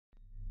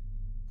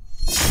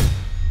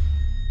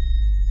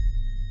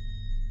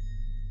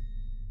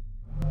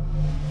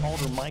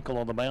Michael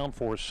on the mound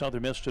for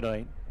Southern Miss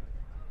tonight.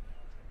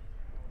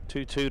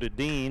 2-2 to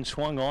Dean.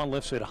 Swung on,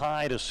 lifts it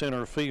high to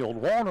center field.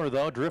 Warner,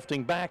 though,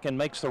 drifting back and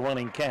makes the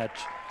running catch.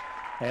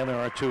 And there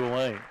are 2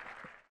 away.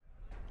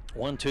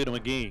 1-2 to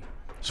McGee.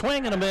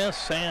 Swing and a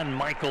miss, and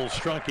Michael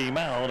struck him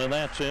out, and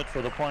that's it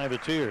for the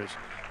Privateers.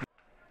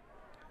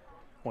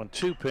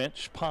 1-2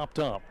 pitch popped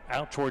up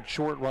out toward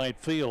short right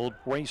field.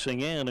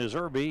 Racing in is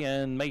Irby,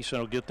 and Mason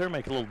will get there,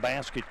 make a little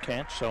basket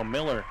catch. So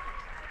Miller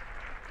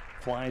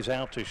flies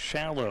out to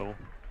shallow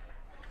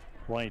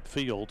right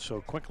field.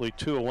 So quickly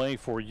 2 away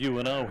for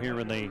UNO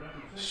here in the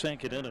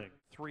second inning.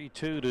 3-2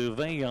 to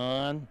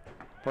Vayon.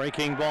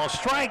 Breaking ball,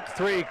 strike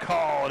 3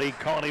 called. He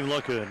caught him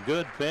looking.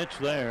 Good pitch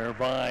there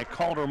by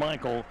Calder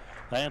Michael.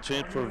 That's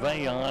it for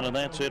Vayon, and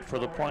that's it for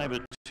the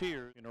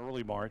Privateers. In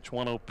early March,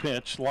 1-0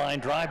 pitch, line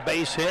drive,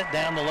 base hit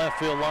down the left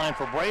field line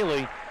for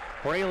Braley.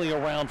 Braley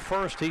around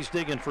first. He's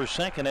digging for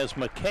second as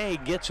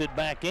McKay gets it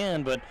back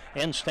in, but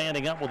ends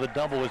standing up with a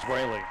double is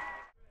Braley.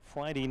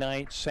 Friday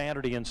night,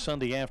 Saturday, and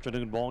Sunday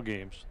afternoon ball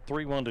games.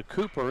 3-1 to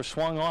Cooper.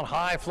 Swung on,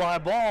 high fly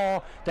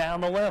ball down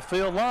the left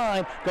field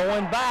line,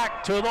 going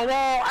back to the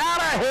wall,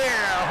 out of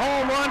here.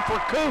 Home run for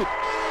Coop.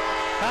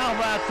 How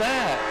about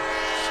that?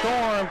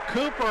 Storm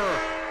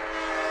Cooper.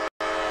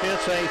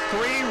 It's a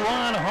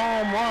 3-run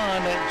home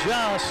run that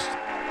just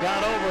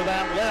got over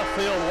that left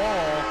field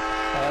wall,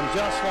 and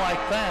just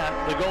like that,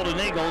 the Golden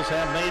Eagles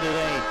have made it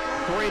a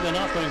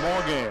 3-0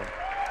 ball game.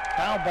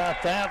 How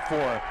about that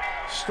for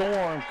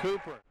Storm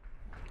Cooper?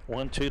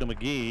 1-2 to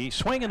McGee,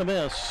 swing and a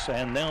miss,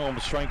 and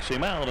Nelm strikes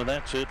him out, and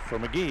that's it for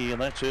McGee,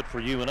 and that's it for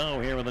UNO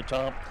here in the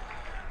top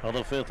of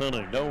the 5th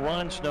inning. No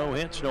runs, no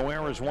hits, no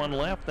errors, 1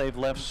 left. They've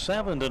left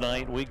 7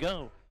 tonight. We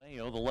go.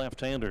 The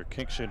left-hander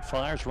kicks and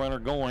fires, runner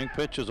going,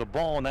 pitches a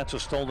ball, and that's a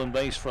stolen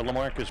base for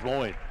LaMarcus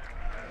Boyd.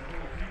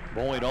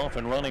 Boyd off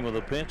and running with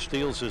a pitch,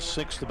 steals his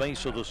 6th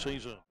base of the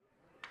season.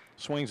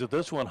 Swings at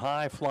this one,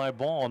 high fly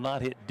ball,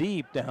 not hit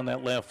deep down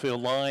that left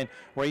field line.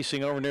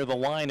 Racing over near the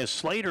line is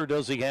Slater.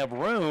 Does he have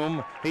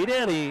room? He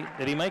did.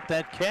 Did he make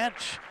that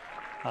catch?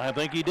 I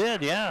think he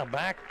did, yeah.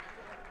 Back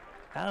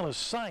out of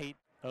sight.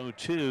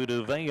 0-2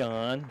 to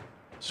Vayon.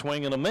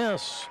 Swing and a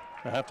miss.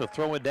 I have to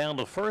throw it down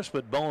to first,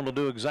 but Bowen will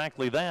do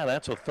exactly that.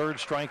 That's a 3rd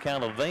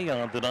strikeout of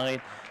Vayon tonight,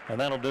 and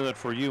that'll do it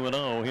for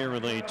UNO here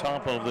in the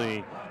top of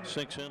the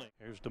 6th inning.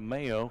 Here's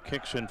DeMayo,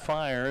 kicks and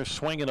fires,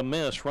 swing and a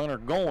miss, runner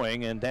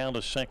going, and down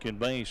to second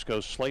base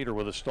goes Slater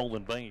with a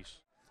stolen base.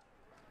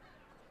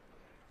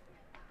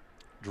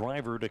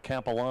 Driver to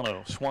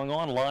Capilano, swung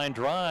on, line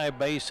drive,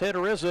 base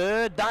hitter is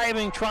a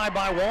diving try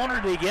by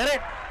Warner. Did he get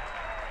it?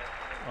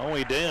 Oh,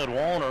 he did.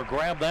 Warner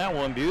grabbed that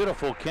one.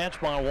 Beautiful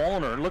catch by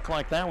Warner. Looked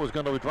like that was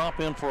going to drop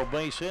in for a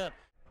base hit.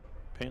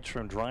 Pinch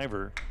from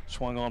Driver.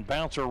 Swung on,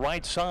 bouncer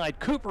right side.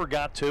 Cooper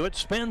got to it.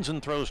 Spins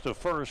and throws to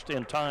first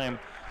in time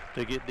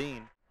to get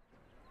Dean.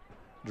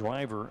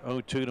 Driver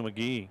 0-2 to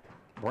McGee.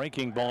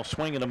 Breaking ball,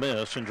 swing and a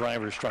miss, and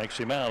Driver strikes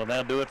him out. And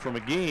that'll do it for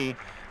McGee.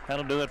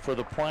 That'll do it for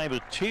the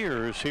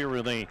Privateers here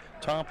in the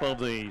top of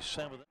the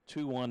 7th.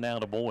 2-1 now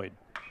to Boyd.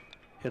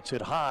 Hits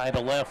it high to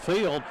left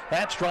field.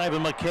 That's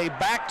driving McKay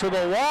back to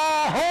the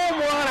wall.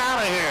 Home run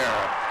out of here.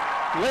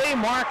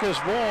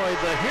 LaMarcus Boyd,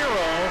 the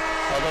hero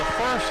of the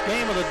first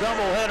game of the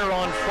doubleheader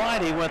on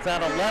Friday with that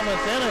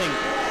 11th inning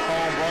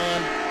home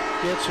run.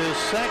 Gets his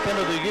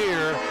 2nd of the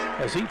year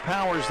as he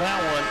powers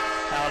that one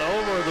out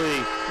over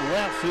the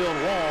left field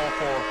wall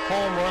for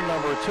home run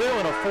number 2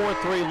 and a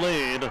 4-3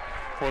 lead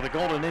for the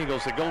Golden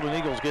Eagles. The Golden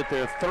Eagles get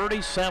their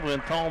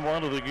 37th home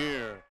run of the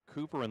year.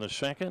 Cooper in the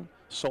 2nd.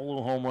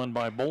 Solo home run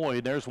by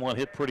Boyd. There's one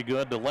hit pretty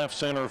good to left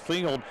center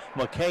field.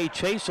 McKay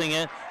chasing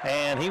it,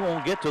 and he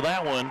won't get to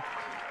that one.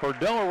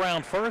 Bordeaux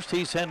around first.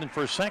 He's heading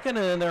for 2nd, and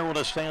then there with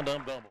a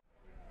stand-up double.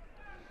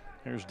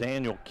 There's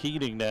Daniel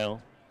Keating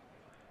now.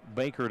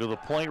 Baker to the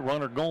plate,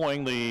 runner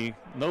going. The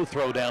no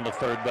throw down to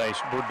 3rd base.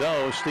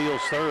 Bordeaux steals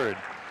 3rd.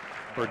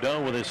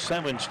 Bordeaux with his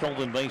 7th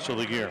stolen base of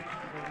the year.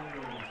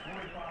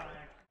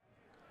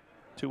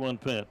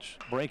 2-1 pitch.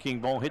 Breaking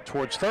ball hit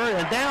towards 3rd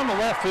and down the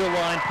left field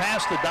line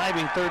past the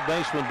diving 3rd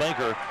baseman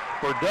Baker.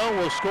 Bordeaux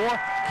will score.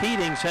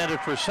 Keating's headed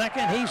for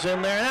 2nd. He's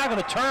in there. Now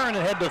going to turn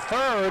and head to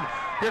 3rd.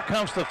 Here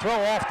comes the throw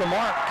off the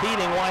mark.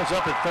 Keating winds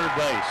up at 3rd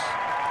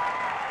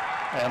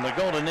base. And the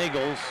Golden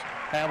Eagles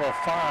have a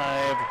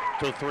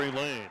 5-3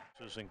 lead.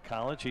 This is in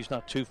college. He's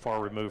not too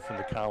far removed from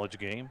the college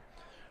game.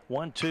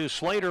 1-2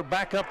 Slater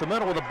back up the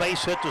middle with a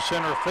base hit to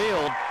center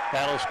field.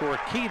 That'll score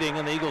Keating,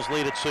 and the Eagles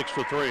lead at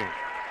 6-3.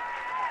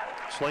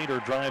 Slater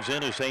drives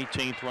in his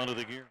 18th run of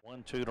the year.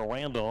 1-2 to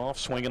Randolph,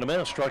 swing and a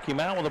miss, struck him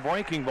out with a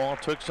breaking ball,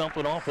 took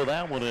something off of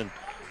that one and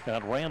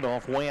got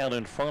Randolph way out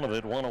in front of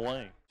it, 1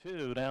 away.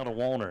 2 down to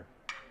Warner.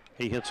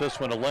 He hits this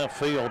one to left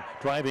field,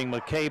 driving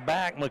McKay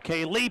back.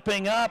 McKay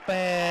leaping up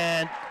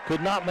and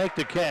could not make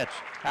the catch.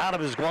 Out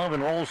of his glove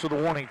and rolls to the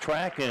warning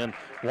track, and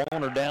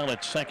Warner down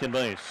at 2nd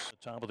base.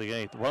 Top of the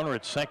 8th, runner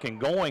at 2nd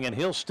going, and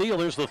he'll steal.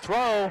 There's the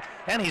throw,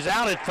 and he's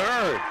out at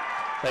 3rd.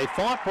 They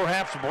thought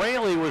perhaps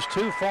Braley was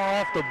too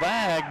far off the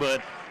bag,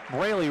 but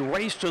Braley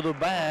raced to the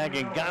bag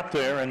and got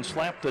there and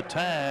slapped the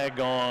tag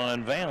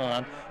on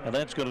Vayon, and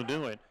that's going to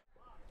do it.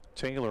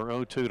 Taylor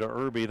 0-2 to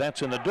Irby.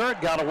 That's in the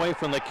dirt, got away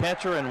from the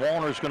catcher, and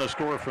Wallner's going to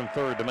score from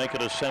third to make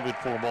it a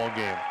 7-4 ball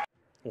game.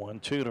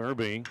 1-2 to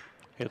Irby.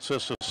 Hits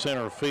this to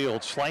center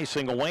field,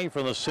 slicing away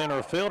from the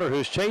center fielder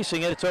who's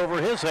chasing it. It's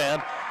over his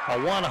head. A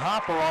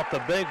one-hopper off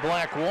the big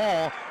black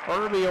wall.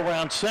 Irby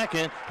around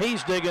second.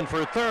 He's digging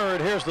for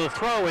third. Here's the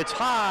throw. It's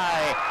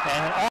high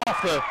and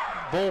off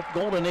the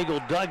Golden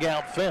Eagle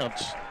dugout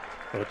fence.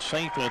 But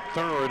safe at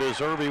third is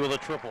Irby with a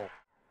triple.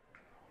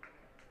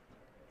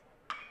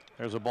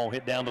 There's a ball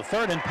hit down to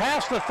third and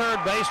past the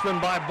third baseman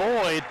by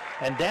Boyd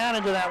and down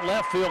into that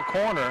left field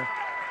corner.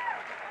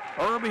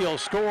 Irby will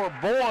score.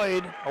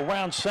 Boyd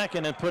around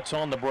second and puts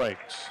on the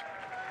brakes.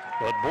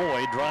 But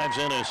Boyd drives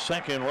in his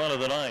second run of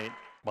the night.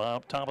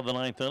 Bob, top of the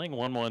ninth inning,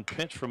 1-1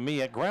 pitch from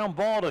Miet. Ground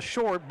ball to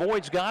short.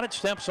 Boyd's got it,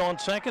 steps on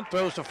second,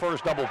 throws to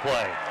first, double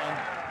play.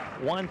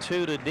 1-2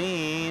 to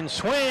Dean.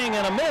 Swing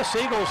and a miss.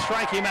 Eagles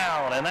strike him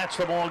out, and that's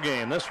the ball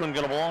game. This one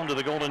going to belong to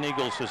the Golden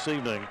Eagles this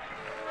evening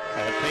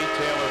at Pete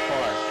Taylor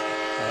Park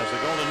as the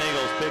Golden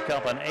Eagles pick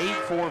up an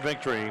 8-4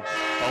 victory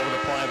over the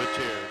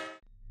Privateers.